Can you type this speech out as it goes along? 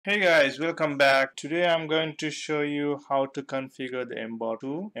Hey guys, welcome back. Today I'm going to show you how to configure the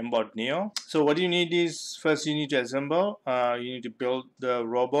mBot2, mBot Neo. So what you need is, first you need to assemble, you need to build the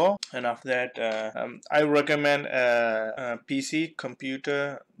robot, and after that I recommend a PC,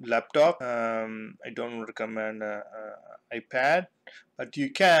 computer, laptop. I don't recommend iPad, but you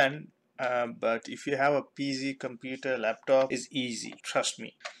can. But if you have a PC, computer, laptop, it's easy, trust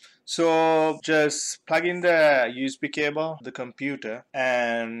me. So just plug in the USB cable, the computer,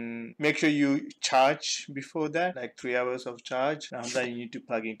 and make sure you charge before that, like 3 hours of charge. After that, you need to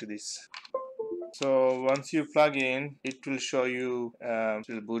plug into this. So once you plug in, it will show you, it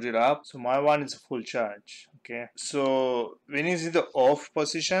will boot it up. So my one is full charge. Okay. So when it's in the off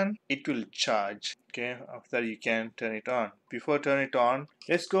position, it will charge. Okay. After you can turn it on. Before turn it on,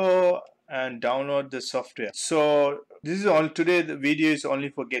 let's go and download the software. So this is all today. The video is only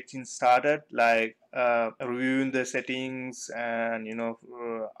for getting started, like reviewing the settings and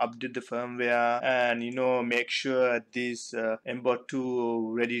update the firmware and make sure this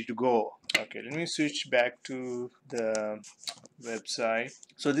mBot2 ready to go. Okay, let me switch back to the website.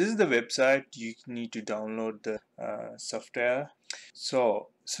 So this is the website. You need to download the software. So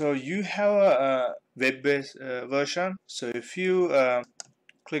you have a web-based version. So if you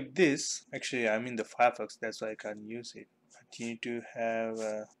click this, actually I'm in the Firefox, that's why I can't use it, but you need to have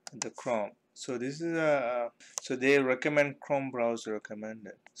the Chrome. So this is so they recommend Chrome browser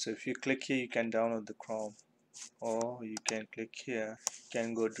recommended. So if you click here, you can download the Chrome, or you can click here, you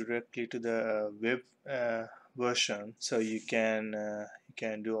can go directly to the web version. So you can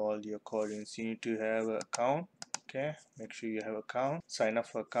do all your codings. You need to have an account. Okay, make sure you have account, sign up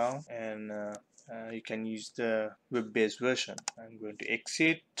for account, and you can use the web-based version. I'm going to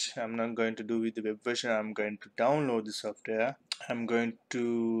exit. I'm not going to do with the web version. I'm going to download the software. I'm going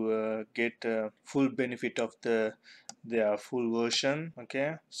to get full benefit of their full version.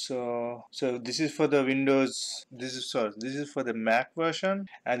 Okay, so this is for the Windows, this is for the Mac version,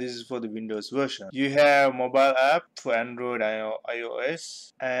 and this is for the Windows version. You have mobile app for Android,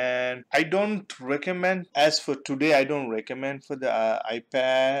 iOS, and I don't recommend, as for today, I don't recommend for the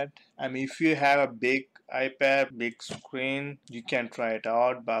iPad. I mean, if you have a big iPad, big screen, you can try it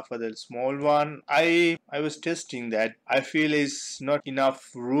out, but for the small one, I was testing that. I feel is not enough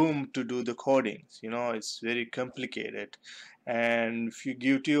room to do the codings. It's very complicated, and if you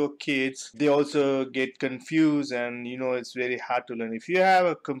give to your kids, they also get confused, and it's very hard to learn. If you have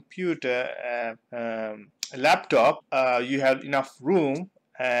a computer, a laptop, you have enough room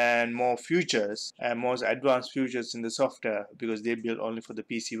and more features and more advanced features in the software, because they build only for the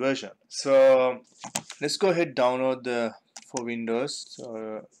PC version. So let's go ahead, download the for Windows.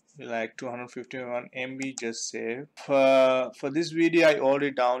 So like 251 MB, just save. For this video, I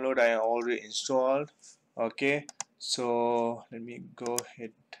already downloaded, I already installed. Okay, so let me go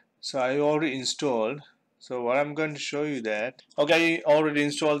ahead. So I already installed. So what I'm going to show you that, okay, I already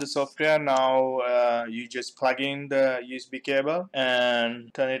installed the software. Now you just plug in the USB cable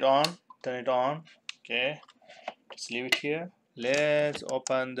and turn it on. Okay, just leave it here. Let's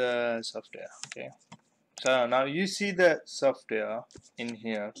open the software. Okay, so now you see the software in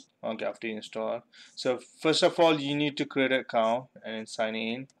here. Okay, after install. So first of all, you need to create an account and sign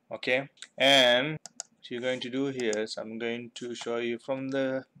in. Okay, and what you're going to do here is, I'm going to show you from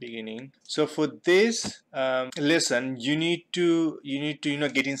the beginning. So for this lesson, you need to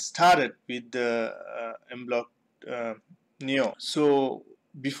getting started with the mBlock Neo. So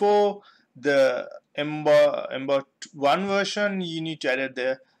before the mBot1 version, you need to add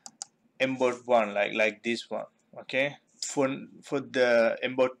the mBot1, like this one. Okay, for the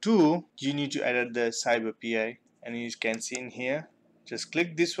mBot2, you need to add the cyber PI, and you can see in here, just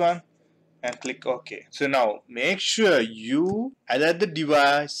click this one and click OK. So now make sure you add the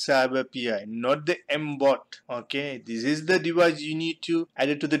device cyber PI, not the mBot. Okay, this is the device you need to add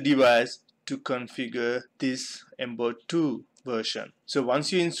it to the device to configure this mBot2 version. So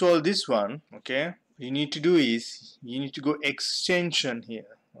once you install this one, okay, you need to do is, you need to go extension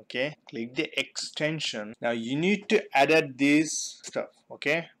here. Okay, click the extension. Now you need to add this stuff.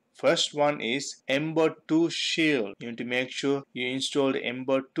 Okay, first one is mBot2 shield. You need to make sure you install the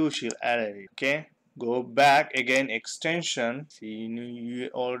mBot2 shield, added it. Okay, go back again, extension. See, you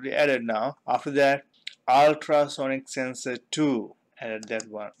already added. Now after that, ultrasonic sensor 2, added that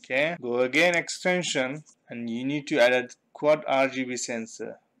one. Okay, go again, extension, and you need to add quad RGB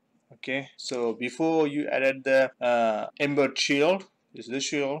sensor. Okay, so before you added the mBot shield, this is the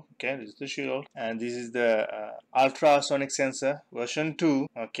shield. Okay, this is the shield, and this is the ultrasonic sensor version 2.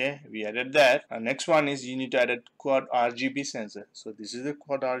 Okay, we added that. Next one is, you need to add a quad RGB sensor. So this is the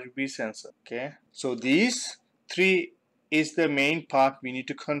quad RGB sensor. Okay, so these three is the main part we need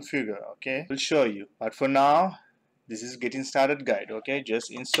to configure. Okay, we'll show you, but for now this is getting started guide. Okay,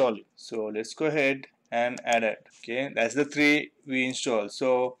 just install it. So let's go ahead and add it. Okay, that's the 3 we install.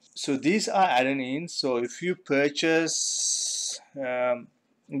 So these are add-ins. So if you purchase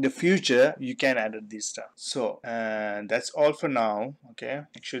in the future, you can add this stuff. So and that's all for now. Okay,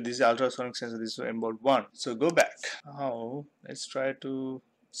 actually this is ultrasonic sensor, this is Mbot2. So go back. Now let's try to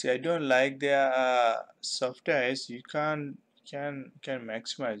see. I don't like their softwares. You can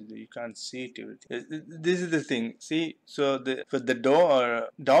maximize it. You can't see it everything. This is the thing. See, so for the door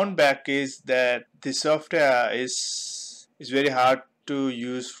down back is that the software is very hard to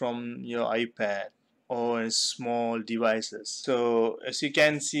use from your iPad or in small devices. So as you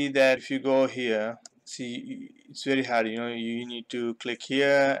can see that if you go here, see it's very hard, you need to click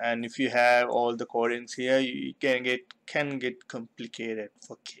here, and if you have all the codings here, you can get complicated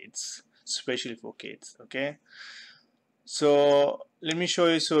for kids, especially for kids. Okay, so let me show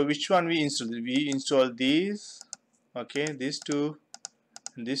you. So which one we installed these. Okay, these two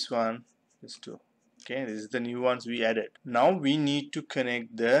and this one, these two. Okay, this is the new ones we added. Now we need to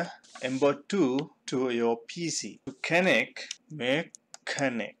connect the mBot2 to your PC. To connect,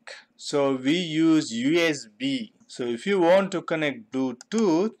 connect. So we use USB. So if you want to connect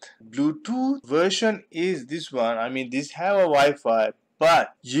Bluetooth version is this one. I mean, this have a Wi-Fi,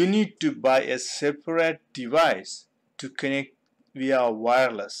 but you need to buy a separate device to connect via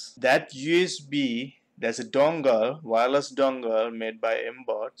wireless. That USB, there's a dongle, wireless dongle made by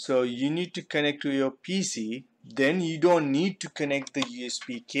Mbot. So you need to connect to your PC. Then you don't need to connect the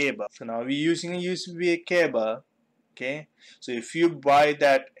USB cable. So now we're using a USB cable. Okay, so if you buy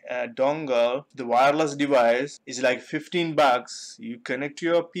that dongle, the wireless device is like 15 bucks. You connect to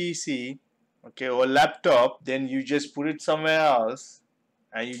your PC, okay, or laptop. Then you just put it somewhere else,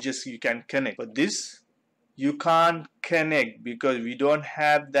 and you can connect. But this you can't connect because we don't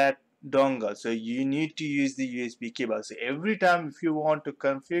have that dongle. So you need to use the USB cable. So every time if you want to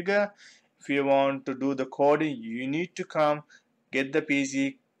configure, if you want to do the coding, you need to come get the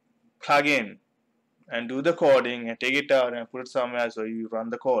PC, plug in and do the coding and take it out and put it somewhere so you run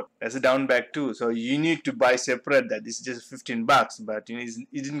the code. That's a down back too. So you need to buy separate that. This is just 15 bucks, but it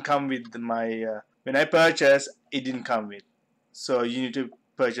didn't come with my when I purchased, it didn't come with. So you need to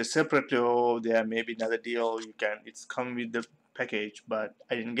purchase separately, or there may be another deal. It's come with the package, but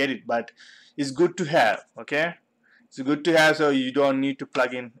I didn't get it. But it's good to have. Okay, it's good to have, so you don't need to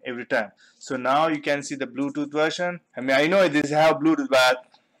plug in every time. So now you can see the Bluetooth version. I mean, I know this have Bluetooth, but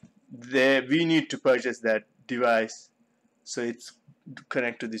we need to purchase that device, so it's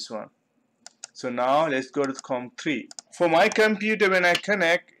connect to this one. So now let's go to the COM3. For my computer, when I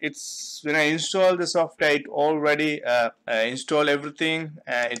connect, when I install the software, it already install everything.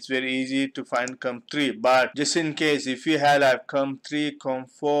 It's very easy to find COM3. But just in case, if you have like COM3,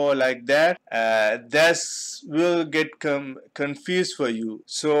 COM4 like that, this will get confused for you.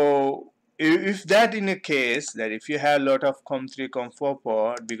 So if that in a case that if you have a lot of COM3, COM4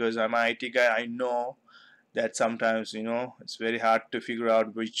 port, because I'm an IT guy, I know that sometimes it's very hard to figure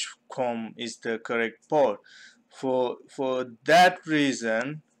out which COM is the correct port. For that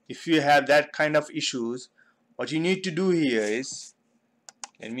reason, if you have that kind of issues, what you need to do here is,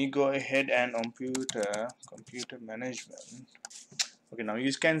 let me go ahead and computer management. Okay, now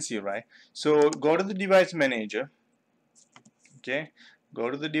you can see, right? So go to the device manager. Okay, go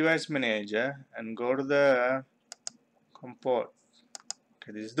to the device manager and go to the COM port.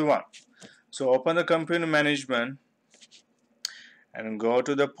 Okay, this is the one. So open the computer management and go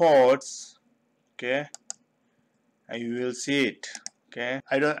to the ports. Okay, and you will see it. Okay,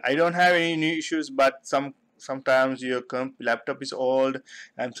 I don't have any new issues, but sometimes your laptop is old,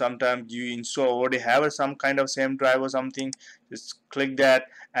 and sometimes you already have some kind of same drive or something. Just click that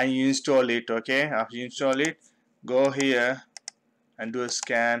and you install it. Okay, after you install it, go here and do a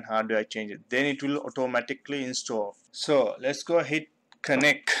scan. How do I change it? Then it will automatically install. So let's go hit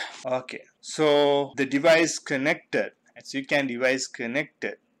connect. Okay, so the device connected. As you can, device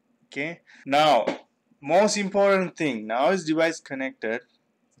connected. Okay, now most important thing, now is device connected.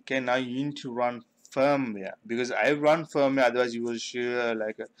 Okay, now you need to run firmware, because I run firmware, otherwise you will show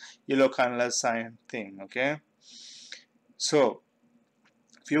like a yellow color sign thing. Okay, so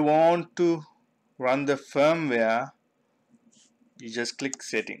if you want to run the firmware, you just click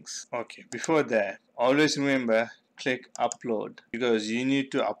settings. Okay, before that, always remember click upload, because you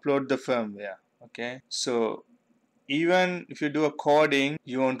need to upload the firmware. Okay, so even if you do a coding,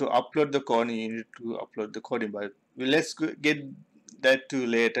 you want to upload the coding, you need to upload the coding, but let's get that to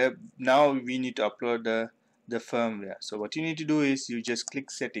later. Now we need to upload the firmware. So what you need to do is you just click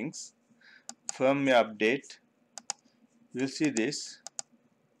settings, firmware update, you'll see this.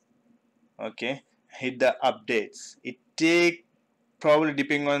 Okay, hit the updates. It take probably,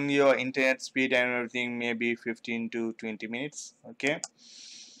 depending on your internet speed and everything, maybe 15 to 20 minutes. Okay,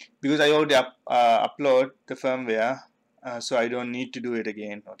 because I already upload the firmware, so I don't need to do it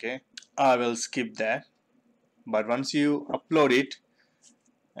again. Okay, I will skip that. But once you upload it,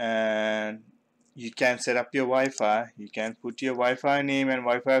 and you can set up your Wi-Fi, you can put your Wi-Fi name and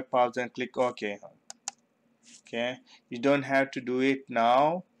Wi-Fi path and click OK. Okay, you don't have to do it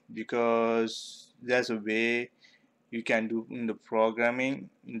now because there's a way you can do in the programming,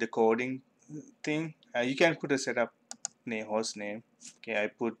 in the coding thing. You can put a setup name, host name. Okay, I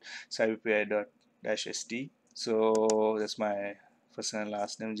put cyberpi.-st, so that's my first and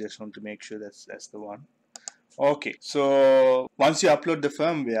last name. Just want to make sure that's the one. Okay, so once you upload the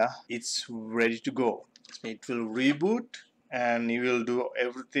firmware, it's ready to go. It will reboot and you will do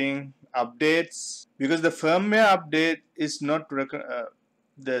everything, updates, because the firmware update is not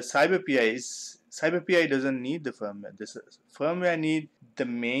the CyberPI doesn't need the firmware. This firmware need the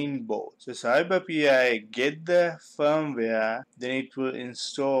main board. So CyberPI get the firmware, then it will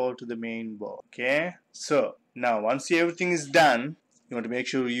install to the main board. Okay, so now once everything is done, you want to make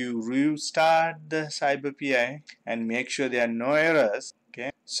sure you restart the CyberPI and make sure there are no errors.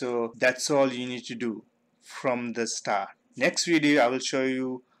 Okay, so that's all you need to do from the start. Next video I will show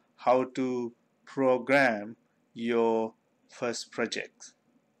you how to program your first project.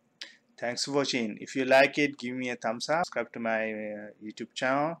 Thanks for watching. If you like it, give me a thumbs up, subscribe to my YouTube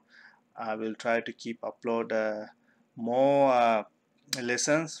channel. I will try to keep upload more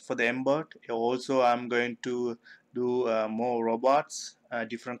lessons for the Mbot. Also, I'm going to do more robots,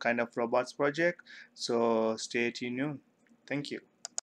 different kind of robots project. So stay tuned. Thank you.